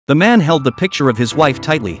The man held the picture of his wife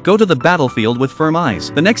tightly. Go to the battlefield with firm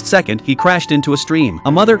eyes. The next second, he crashed into a stream.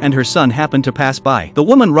 A mother and her son happened to pass by. The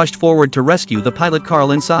woman rushed forward to rescue the pilot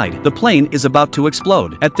Carl inside. The plane is about to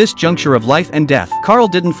explode. At this juncture of life and death, Carl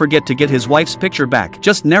didn't forget to get his wife's picture back,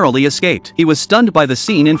 just narrowly escaped. He was stunned by the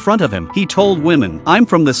scene in front of him. He told women, "I'm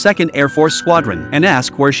from the 2nd Air Force Squadron," and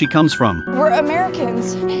asked where she comes from. We're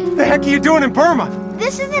Americans. The heck are you doing in Burma?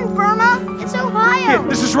 This isn't Burma, it's Ohio. Yeah,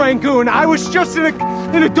 this is Rangoon. I was just in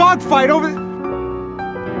a dogfight over...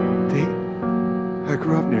 Dayton? I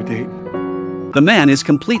grew up near Dayton. The man is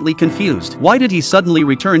completely confused. Why did he suddenly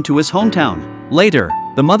return to his hometown? Later,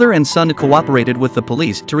 the mother and son cooperated with the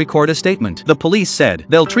police to record a statement. The police said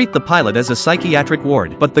they'll treat the pilot as a psychiatric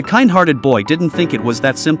ward, but the kind-hearted boy didn't think it was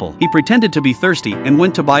that simple. He pretended to be thirsty and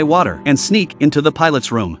went to buy water and sneak into the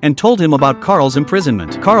pilot's room and told him about Carl's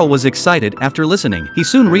imprisonment. Carl was excited after listening. He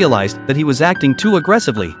soon realized that he was acting too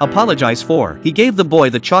aggressively. Apologized for. He gave the boy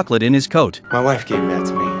the chocolate in his coat. My wife gave that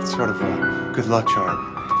to me. It's sort of a good luck charm.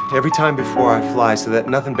 Every time before I fly so that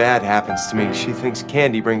nothing bad happens to me, she thinks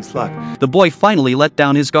candy brings luck. The boy finally let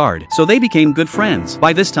down his guard, so they became good friends.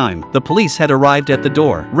 By this time, the police had arrived at the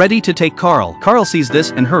door, ready to take Carl. Carl sees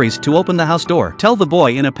this and hurries to open the house door. Tell the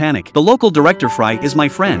boy in a panic, "The local director Fry is my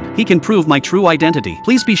friend. He can prove my true identity.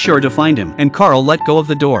 Please be sure to find him." And Carl let go of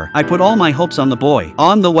the door. "I put all my hopes on the boy."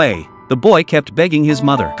 On the way, the boy kept begging his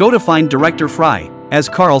mother, "Go to find Director Fry," as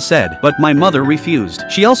Carl said, but my mother refused.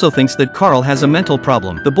 She also thinks that Carl has a mental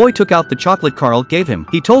problem. The boy took out the chocolate Carl gave him.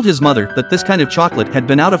 He told his mother that this kind of chocolate had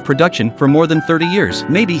been out of production for more than 30 years.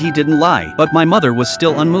 Maybe he didn't lie, but my mother was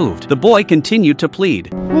still unmoved. The boy continued to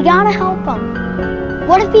plead. We gotta help him.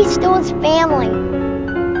 What if he stole his family?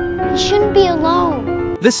 He shouldn't be alone.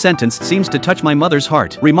 This sentence seems to touch my mother's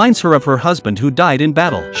heart. Reminds her of her husband who died in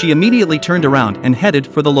battle. She immediately turned around and headed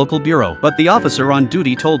for the local bureau. But the officer on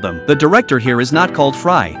duty told them, "The director here is not called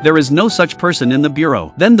Fry. There is no such person in the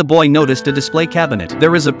bureau." Then the boy noticed a display cabinet.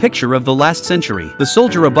 There is a picture of the last century. The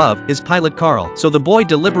soldier above is Pilot Carl. So the boy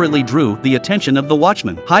deliberately drew the attention of the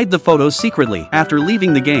watchman. Hide the photos secretly. After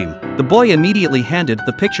leaving the game, the boy immediately handed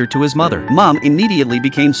the picture to his mother. Mom immediately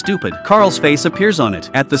became stupid. Carl's face appears on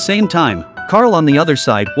it. At the same time, Carl on the other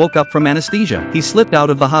side woke up from anesthesia. He slipped out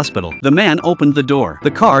of the hospital. The man opened the door.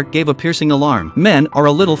 The car gave a piercing alarm. Men are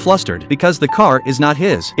a little flustered because the car is not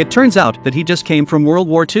his. It turns out that he just came from World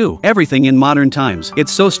War II. Everything in modern times.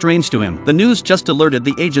 It's so strange to him. The news just alerted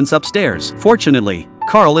the agents upstairs. Fortunately,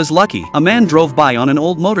 Carl is lucky. A man drove by on an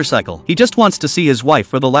old motorcycle. He just wants to see his wife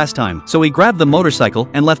for the last time, so he grabbed the motorcycle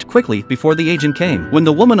and left quickly before the agent came. When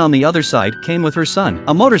the woman on the other side came with her son,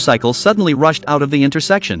 a motorcycle suddenly rushed out of the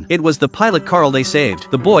intersection. It was the pilot Carl they saved.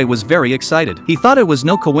 The boy was very excited. He thought it was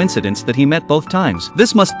no coincidence that he met both times.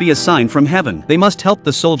 This must be a sign from heaven. They must help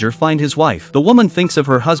the soldier find his wife. The woman thinks of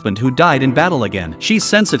her husband who died in battle again. She's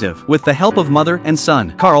sensitive. With the help of mother and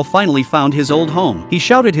son, Carl finally found his old home. He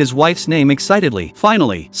shouted his wife's name excitedly.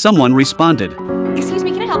 Finally, someone responded. Excuse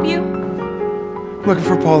me, can I help you? Looking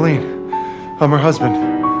for Pauline. I'm her husband.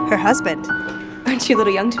 Her husband? Aren't you a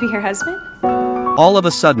little young to be her husband? All of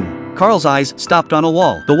a sudden, Carl's eyes stopped on a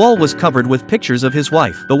wall. The wall was covered with pictures of his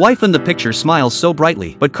wife. The wife in the picture smiles so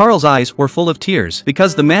brightly, but Carl's eyes were full of tears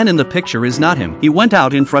because the man in the picture is not him. He went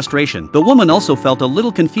out in frustration. The woman also felt a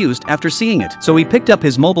little confused after seeing it, so he picked up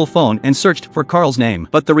his mobile phone and searched for Carl's name.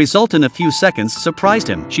 But the result in a few seconds surprised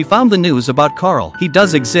him. She found the news about Carl. He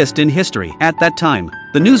does exist in history. At that time,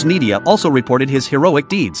 the news media also reported his heroic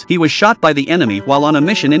deeds. He was shot by the enemy while on a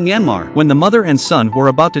mission in Myanmar. When the mother and son were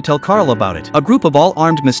about to tell Carl about it, a group of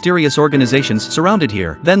all-armed mysterious organizations surrounded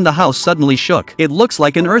here. Then the house suddenly shook. It looks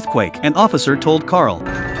like an earthquake. An officer told Carl.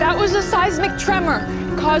 That was a seismic tremor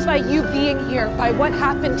caused by you being here, by what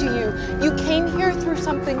happened to you. You came here through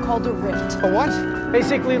something called a rift. A what?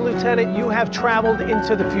 Basically, Lieutenant, you have traveled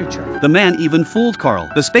into the future. The man even fooled Carl.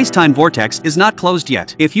 The space-time vortex is not closed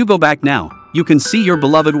yet. If you go back now, you can see your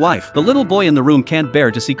beloved wife. The little boy in the room can't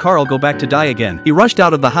bear to see Carl go back to die again. He rushed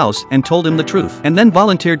out of the house and told him the truth, and then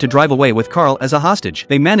volunteered to drive away with Carl as a hostage.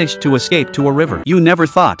 They managed to escape to a river. You never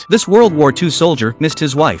thought. This World War II soldier missed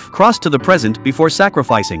his wife, crossed to the present before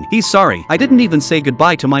sacrificing. He's sorry. I didn't even say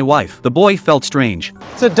goodbye to my wife. The boy felt strange.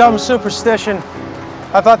 It's a dumb superstition.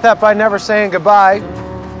 I thought that by never saying goodbye,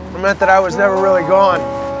 it meant that I was never really gone.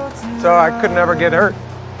 So I could never get hurt.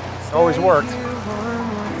 It always worked.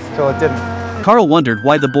 Till it didn't. Carl wondered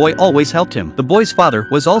why the boy always helped him. The boy's father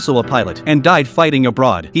was also a pilot and died fighting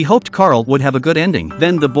abroad. He hoped Carl would have a good ending.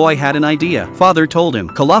 Then the boy had an idea. Father told him,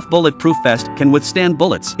 Koloff bulletproof vest can withstand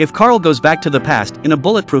bullets. If Carl goes back to the past in a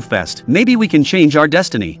bulletproof vest, maybe we can change our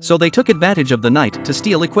destiny. So they took advantage of the night to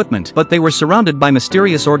steal equipment, but they were surrounded by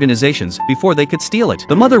mysterious organizations before they could steal it.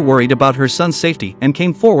 The mother worried about her son's safety and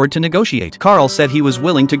came forward to negotiate. Carl said he was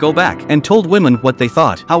willing to go back and told women what they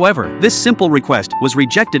thought. However, this simple request was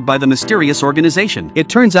rejected by the mysterious organization. It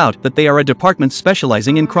turns out that they are a department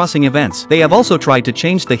specializing in crossing events. They have also tried to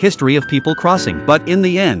change the history of people crossing, but in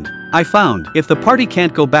the end, I found, if the party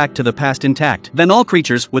can't go back to the past intact, then all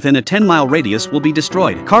creatures within a 10-mile radius will be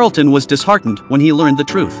destroyed. Carlton was disheartened when he learned the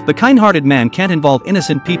truth. The kind-hearted man can't involve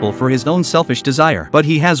innocent people for his own selfish desire, but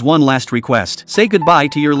he has one last request. Say goodbye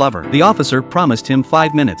to your lover. The officer promised him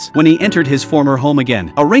 5 minutes. When he entered his former home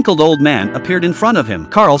again, a wrinkled old man appeared in front of him.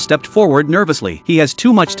 Carl stepped forward nervously. He has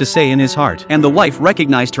too much to say in his heart, and the wife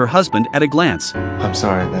recognized her husband at a glance. I'm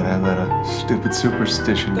sorry that I let a stupid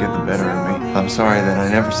superstition get the better of me. I'm sorry that I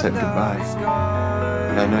never said goodbye.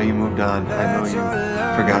 And I know you moved on. I know you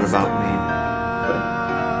forgot about me.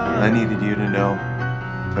 But I needed you to know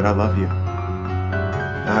that I love you.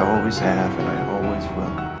 I always have, and I always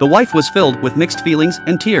will. The wife was filled with mixed feelings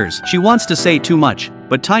and tears. She wants to say too much,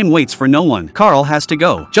 but time waits for no one. Carl has to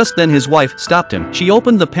go. Just then his wife stopped him. She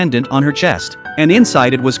opened the pendant on her chest, and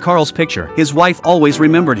inside it was Carl's picture. His wife always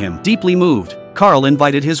remembered him. Deeply moved, Carl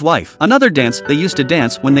invited his wife. Another dance they used to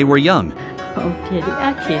dance when they were young. Oh, Kitty,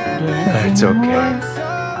 I can't dance. It's okay.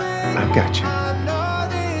 I've got you.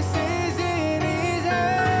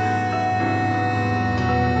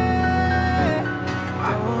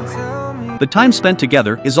 The time spent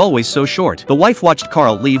together is always so short. The wife watched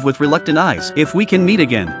Carl leave with reluctant eyes. If we can meet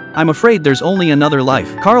again, I'm afraid there's only another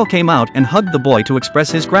life. Carl came out and hugged the boy to express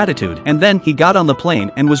his gratitude, and then he got on the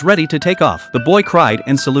plane and was ready to take off. The boy cried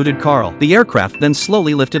and saluted Carl. The aircraft then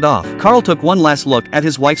slowly lifted off. Carl took one last look at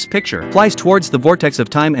his wife's picture, flies towards the vortex of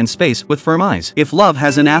time and space with firm eyes. If love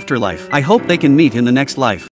has an afterlife, I hope they can meet in the next life.